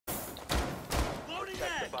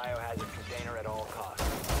biohazard container at all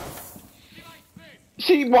costs.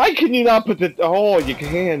 See, why can you not put the... Oh, you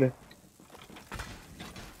can.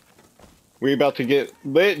 We about to get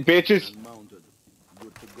lit, bitches.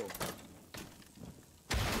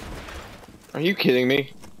 Are you kidding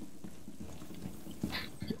me?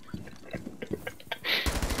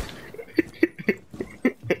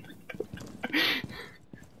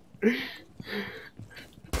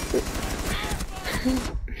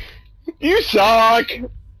 You suck!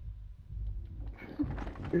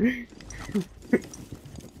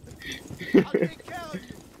 I'll take care of you.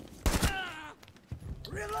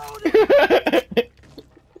 Reloading.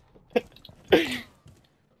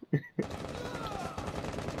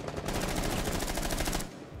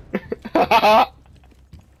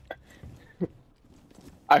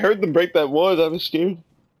 I heard them break that wood. I was scared.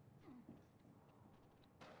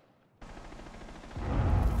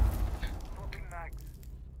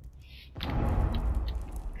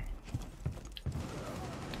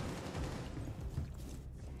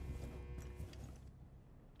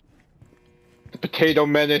 The potato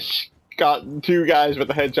menace got 2 guys with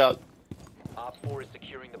a headshot. Op 4 is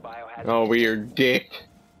securing the biohazard. Oh, weird dick.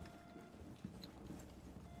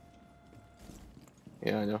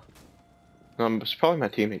 Yeah, I know. It's probably my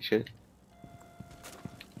teammate shit.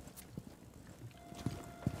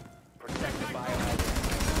 Protect the biohazard.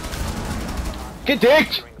 Get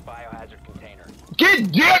dicked! Securing the biohazard container.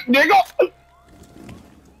 Get dicked, nigga!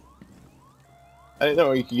 I didn't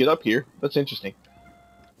know you could get up here. That's interesting.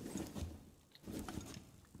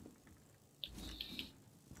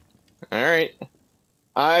 Alright.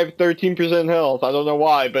 I have 13% health. I don't know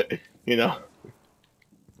why, but, you know.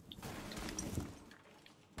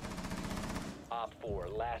 Op 4,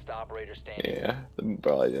 last operator standing. Yeah, that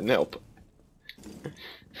probably didn't help.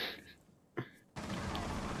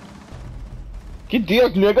 Get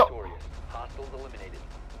dick, nigga! Victorious. Hostiles eliminated.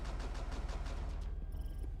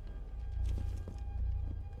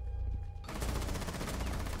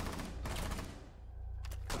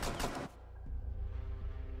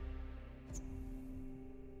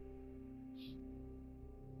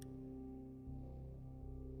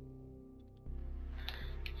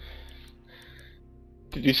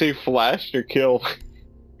 Did you say flashed or kill?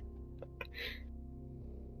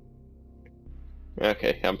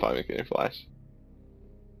 Okay, I'm fine with getting flash.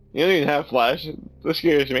 You don't even have flash. That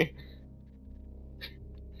scares me.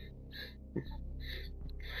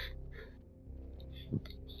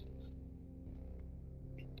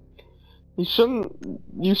 You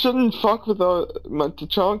shouldn't fuck with my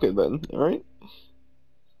Tachanka then, alright?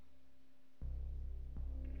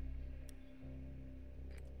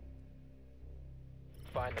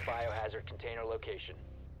 Find the biohazard container location.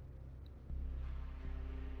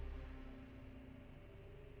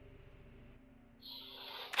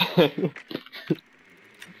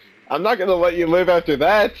 I'm not gonna let you live after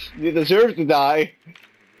that. You deserve to die.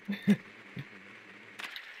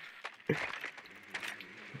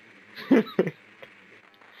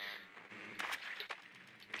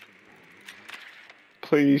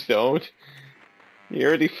 Please don't. You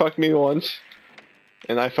already fucked me once,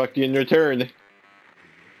 and I fucked you in return.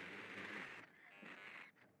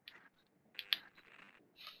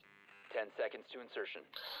 10 seconds to insertion.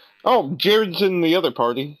 Oh, Jared's in the other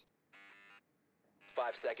party.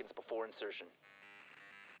 5 seconds before insertion.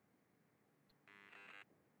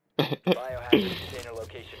 Biohazard container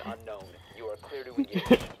location unknown. You are clear to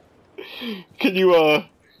engage. Can you,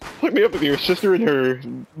 hook me up with your sister and her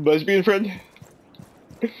lesbian friend?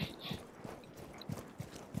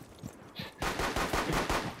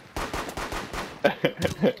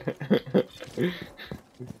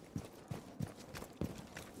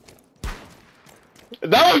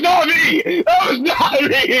 That was not me! That was not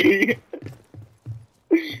me!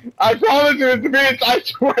 I promise you it's Vince, I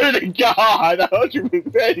swear to God,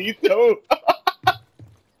 100% he's so...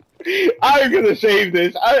 I'm gonna save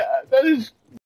this. That is